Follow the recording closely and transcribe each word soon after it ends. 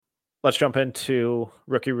let's jump into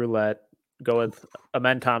rookie roulette. Go with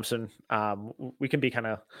Amen Thompson. We can be kind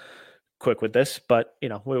of quick with this, but we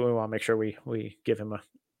want to make sure we give him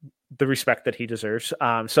the respect that he deserves.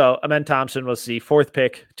 So Amen Thompson was the fourth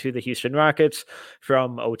pick to the Houston Rockets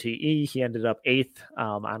from OTE. He ended up eighth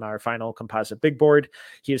on our final composite big board.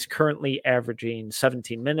 He is currently averaging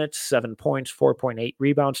 17 minutes, 7 points, 4.8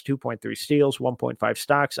 rebounds, 2.3 steals, 1.5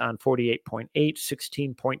 stocks on 48.8,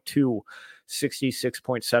 16.2,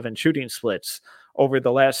 66.7 shooting splits. Over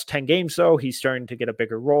the last 10 games, though, he's starting to get a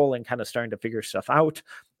bigger role and kind of starting to figure stuff out.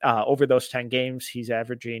 Over those 10 games, he's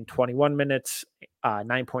averaging 21 minutes,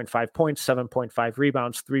 9.5 points, 7.5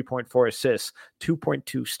 rebounds, 3.4 assists,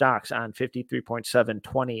 2.2 stocks on 53.7,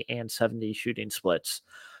 20, and 70 shooting splits.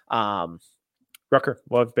 Rucker,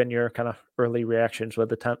 what have been your kind of early reactions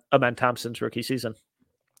with Amen Thompson's rookie season?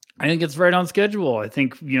 I think it's right on schedule. I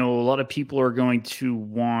think, a lot of people are going to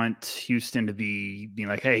want Houston to be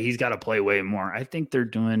like, hey, he's got to play way more. I think they're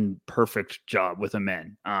doing perfect job with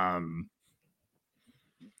Amen.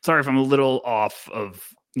 Sorry if I'm a little off of,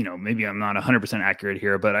 maybe I'm not 100% accurate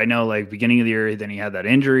here, but I know like beginning of the year, then he had that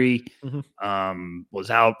injury,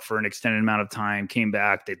 was out for an extended amount of time, came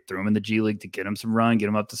back. They threw him in the G League to get him some run, get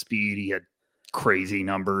him up to speed. He had crazy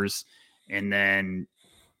numbers. And then,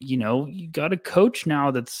 you got a coach now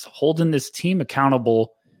that's holding this team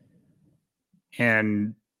accountable,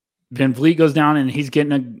 and Van Vliet goes down and he's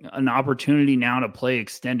getting an opportunity now to play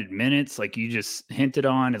extended minutes. Like you just hinted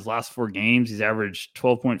on his last 4 games, he's averaged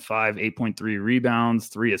 12.5, 8.3 rebounds,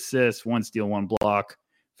 3 assists, 1 steal, 1 block,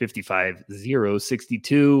 55-0,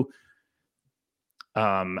 62.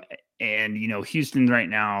 And, Houston right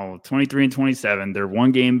now, 23 and 27, they're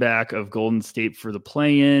 1 game back of Golden State for the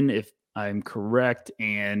play-in, if I'm correct,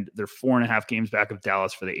 and they're 4.5 games back of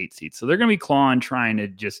Dallas for the 8th seed. So they're going to be clawing, trying to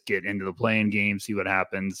just get into the play-in game, see what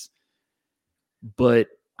happens. But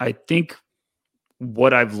I think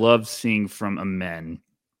what I've loved seeing from Amen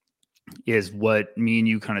is what me and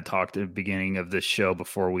you kind of talked at the beginning of this show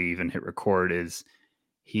before we even hit record, is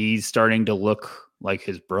he's starting to look like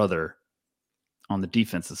his brother on the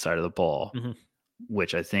defensive side of the ball,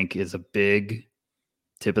 which I think is a big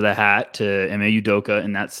tip of the hat to Ime Udoka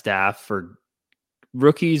and that staff. For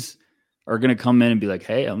rookies are going to come in and be like,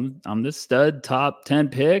 hey, I'm this stud top 10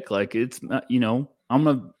 pick. Like it's, I'm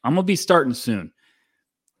going to be starting soon.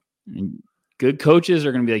 And good coaches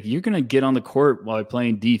are going to be like, you're going to get on the court while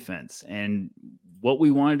playing defense. And what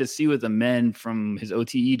we wanted to see with Amen from his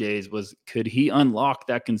OTE days was, could he unlock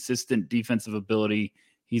that consistent defensive ability?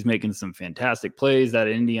 He's making some fantastic plays. That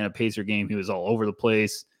Indiana Pacer game, he was all over the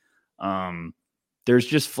place. There's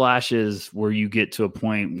just flashes where you get to a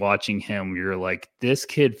point watching him where you're like, this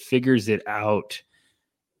kid figures it out,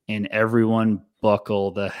 and everyone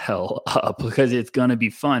buckle the hell up, because it's going to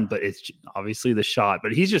be fun, but it's obviously the shot.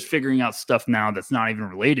 But he's just figuring out stuff now that's not even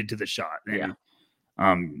related to the shot. And,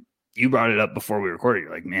 you brought it up before we recorded.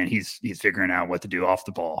 You're like, man, he's figuring out what to do off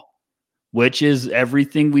the ball, which is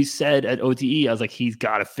everything we said at OTE. I was like, he's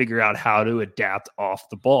got to figure out how to adapt off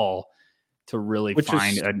the ball to really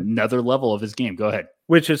find another level of his game. Go ahead.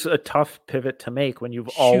 Which is a tough pivot to make when you've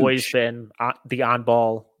always been the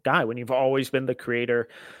on-ball guy, when you've always been the creator.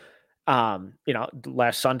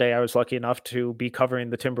 Last Sunday I was lucky enough to be covering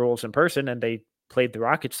the Timberwolves in person, and they played the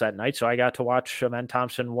Rockets that night. So I got to watch Amen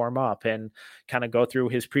Thompson warm up and kind of go through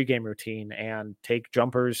his pregame routine and take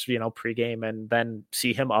jumpers, pregame, and then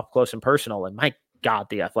see him up close and personal. And my God,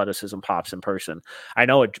 the athleticism pops in person. I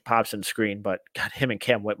know it pops in screen, but God, him and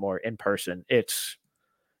Cam Whitmore in person, it's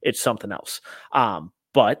something else.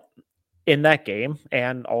 But in that game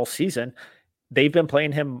and all season, they've been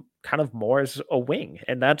playing him kind of more as a wing,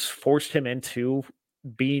 and that's forced him into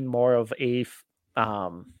being more of a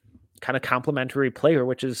kind of complementary player,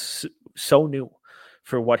 which is so new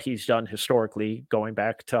for what he's done historically going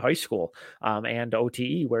back to high school and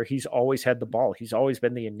OTE, where he's always had the ball. He's always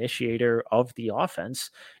been the initiator of the offense,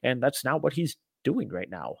 and that's not what he's doing right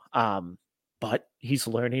now. But he's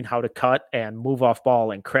learning how to cut and move off ball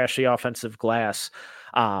and crash the offensive glass.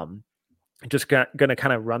 Just going to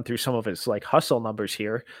kind of run through some of his like hustle numbers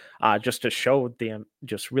here, just to show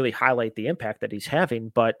just really highlight the impact that he's having.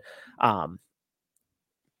 But on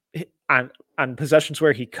possessions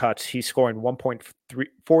where he cuts, he's scoring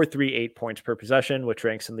 1.438 points per possession, which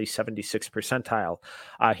ranks in the 76th percentile.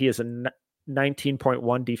 He has a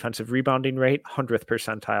 19.1 defensive rebounding rate, 100th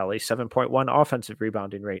percentile, a 7.1 offensive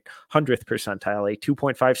rebounding rate, 100th percentile, a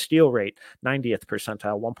 2.5 steal rate, 90th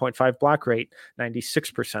percentile, 1.5 block rate,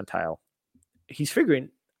 96th percentile. He's figuring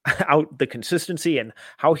out the consistency and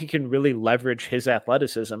how he can really leverage his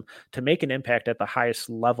athleticism to make an impact at the highest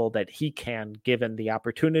level that he can, given the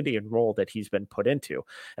opportunity and role that he's been put into.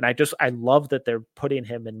 And I love that they're putting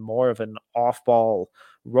him in more of an off ball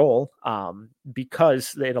role,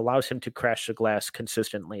 because it allows him to crash the glass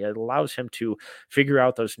consistently. It allows him to figure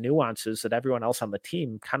out those nuances that everyone else on the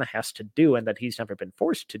team kind of has to do and that he's never been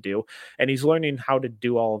forced to do. And he's learning how to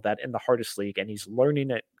do all of that in the hardest league, and he's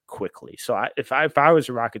learning it quickly. So if I was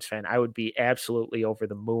a Rockets fan, I would be absolutely over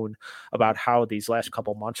the moon about how these last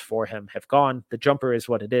couple months for him have gone. The jumper is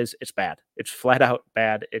what it is. It's bad. It's flat out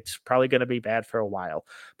bad. It's probably going to be bad for a while.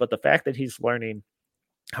 But the fact that he's learning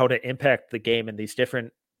how to impact the game in these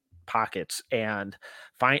different pockets and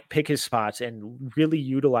pick his spots and really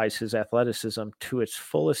utilize his athleticism to its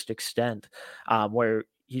fullest extent, where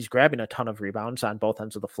he's grabbing a ton of rebounds on both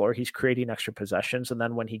ends of the floor. He's creating extra possessions. And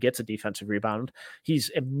then when he gets a defensive rebound, he's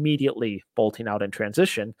immediately bolting out in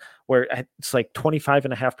transition, where it's like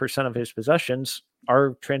 25.5% of his possessions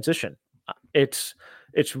are transition. It's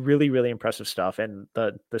really, really impressive stuff. And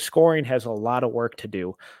the scoring has a lot of work to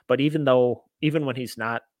do. But even when he's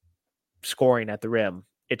not scoring at the rim,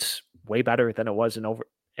 it's way better than it was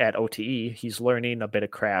at OTE. He's learning a bit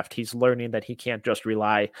of craft. He's learning that he can't just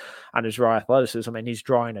rely on his raw athleticism, and he's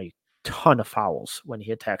drawing a ton of fouls when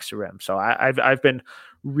he attacks the rim. So I've been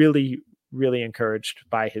really, really encouraged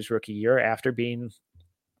by his rookie year after being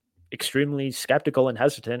extremely skeptical and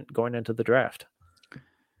hesitant going into the draft.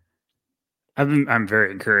 I'm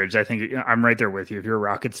very encouraged. I think I'm right there with you. If you're a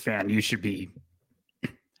Rockets fan, you should be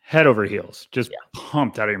head over heels, just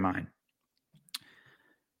pumped out of your mind.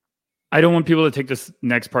 I don't want people to take this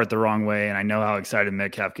next part the wrong way, and I know how excited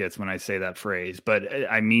Metcalf gets when I say that phrase, but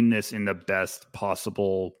I mean this in the best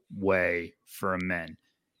possible way for Amen.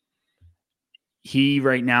 He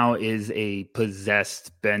right now is a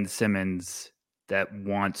possessed Ben Simmons that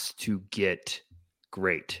wants to get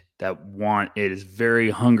great, it is very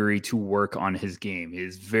hungry to work on his game. He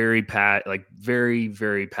is very,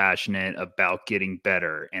 very passionate about getting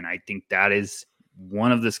better, and I think that is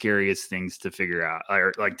one of the scariest things to figure out,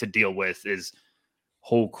 or like to deal with, is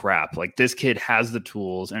whole crap. Like, this kid has the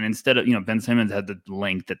tools, and instead of, Ben Simmons had the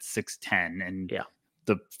length at 6'10" and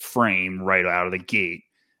the frame right out of the gate.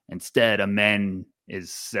 Instead, Amen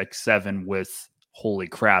is 6'7" with holy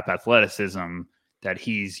crap athleticism that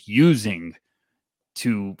he's using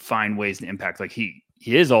to find ways to impact. Like, he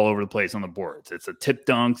is all over the place on the boards. It's a tip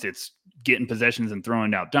dunks, it's getting possessions and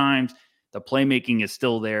throwing out dimes. The playmaking is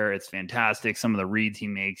still there. It's fantastic. Some of the reads he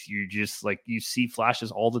makes, you just like, you see flashes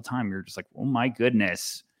all the time. You're just like, oh my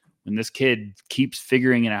goodness, when this kid keeps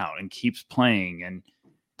figuring it out and keeps playing, and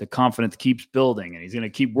the confidence keeps building, and he's going to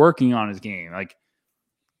keep working on his game. Like,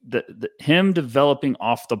 him developing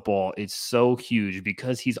off the ball is so huge,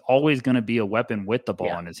 because he's always going to be a weapon with the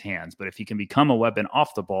ball in his hands. But if he can become a weapon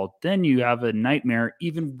off the ball, then you have a nightmare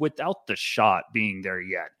even without the shot being there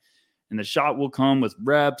yet. And the shot will come with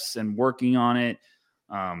reps and working on it.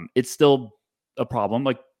 It's still a problem.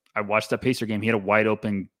 Like, I watched that Pacer game. He had a wide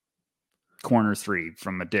open corner three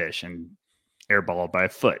from a dish and airballed by a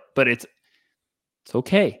foot. But it's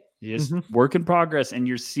okay. It's work in progress. And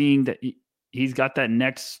you're seeing that he's got that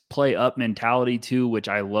next play up mentality too, which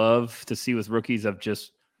I love to see with rookies, of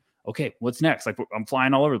just, okay, what's next? Like, I'm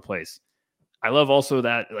flying all over the place. I love also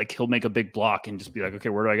that, like, he'll make a big block and just be like, okay,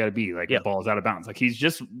 where do I got to be? Like, the ball is out of bounds. Like, he's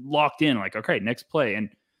just locked in, like, okay, next play. And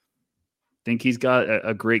I think he's got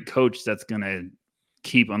a great coach that's going to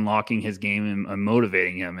keep unlocking his game and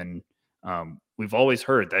motivating him. And we've always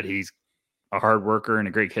heard that he's a hard worker and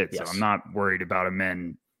a great kid. So I'm not worried about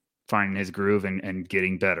Amen finding his groove and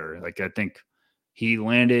getting better. Like, I think he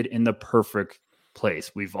landed in the perfect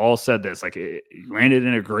place. We've all said this, like, he landed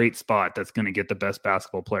in a great spot that's going to get the best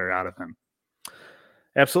basketball player out of him.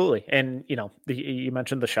 Absolutely. And, you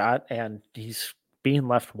mentioned the shot, and he's being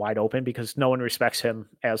left wide open because no one respects him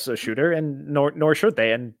as a shooter, and nor should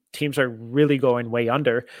they. And teams are really going way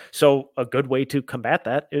under. So a good way to combat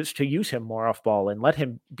that is to use him more off ball and let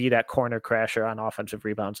him be that corner crasher on offensive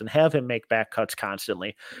rebounds and have him make back cuts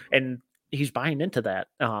constantly. And he's buying into that.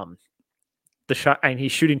 The shot, and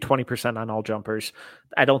he's shooting 20% on all jumpers.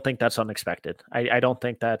 I don't think that's unexpected. I don't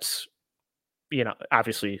think that's,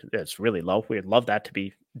 obviously it's really low. We'd love that to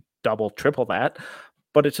be double, triple that,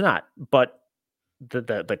 but it's not. But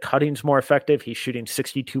the cutting's more effective. He's shooting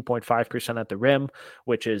 62.5% at the rim,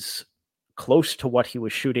 which is close to what he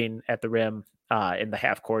was shooting at the rim in the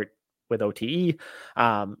half court with OTE.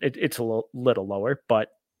 It's a little lower,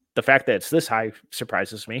 but the fact that it's this high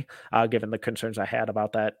surprises me, given the concerns I had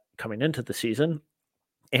about that coming into the season.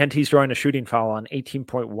 And he's drawing a shooting foul on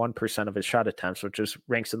 18.1% of his shot attempts, which is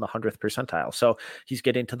ranks in the 100th percentile. So he's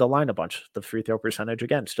getting to the line a bunch. The free throw percentage,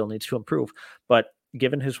 again, still needs to improve. But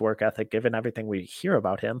given his work ethic, given everything we hear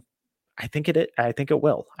about him, I think it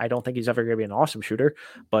will. I don't think he's ever going to be an awesome shooter,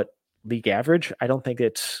 but league average, I don't think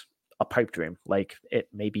it's a pipe dream like it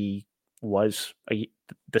maybe was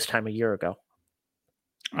this time a year ago.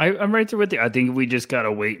 I'm right there with you. I think we just got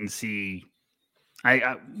to wait and see.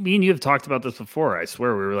 Me and you have talked about this before. I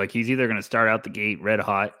swear we were like, he's either going to start out the gate red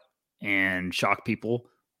hot and shock people,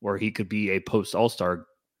 or he could be a post All-Star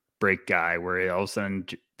break guy where all of a sudden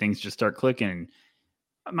things just start clicking.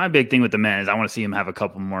 My big thing with the men is I want to see him have a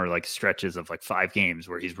couple more like stretches of like 5 games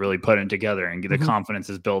where he's really putting together and the confidence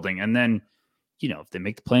is building. And then, if they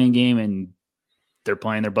make the playing game and they're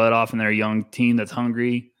playing their butt off and they're a young team that's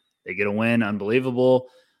hungry, they get a win, unbelievable.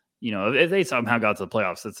 If they somehow got to the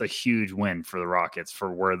playoffs, it's a huge win for the Rockets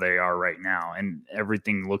for where they are right now. And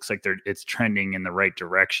everything looks like it's trending in the right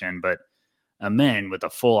direction. But a man with a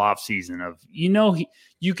full off season of,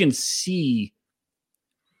 you can see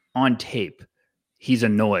on tape, he's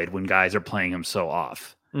annoyed when guys are playing him so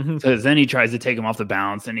off. Because then he tries to take him off the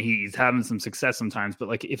bounce and he's having some success sometimes. But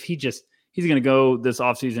like if he's going to go this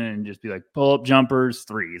offseason and just be like, pull up jumpers,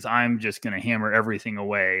 threes. I'm just going to hammer everything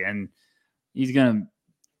away. And he's going to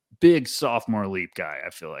big sophomore leap guy.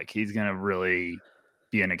 I feel like he's going to really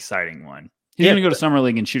be an exciting one. He's going to go to summer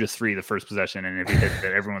league and shoot a 3 the first possession. And if he hits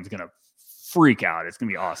it, everyone's going to freak out. It's going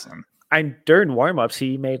to be awesome. And during warmups,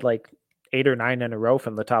 he made like 8 or 9 in a row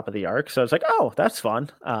from the top of the arc. So I was like, oh, that's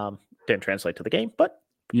fun. Didn't translate to the game, but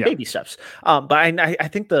baby steps. But I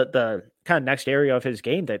think the kind of next area of his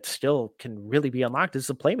game that still can really be unlocked is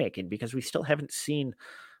the playmaking, because we still haven't seen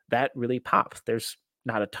that really pop. There's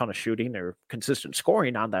not a ton of shooting or consistent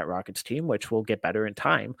scoring on that Rockets team, which will get better in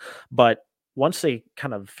time. But once they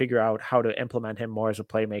kind of figure out how to implement him more as a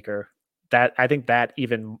playmaker, that I think that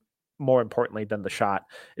even more importantly than the shot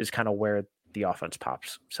is kind of where the offense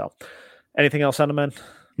pops. So anything else on the men?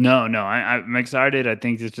 No, I'm excited. I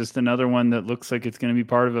think it's just another one that looks like it's going to be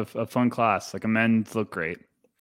part of a fun class. Like, a men's look great.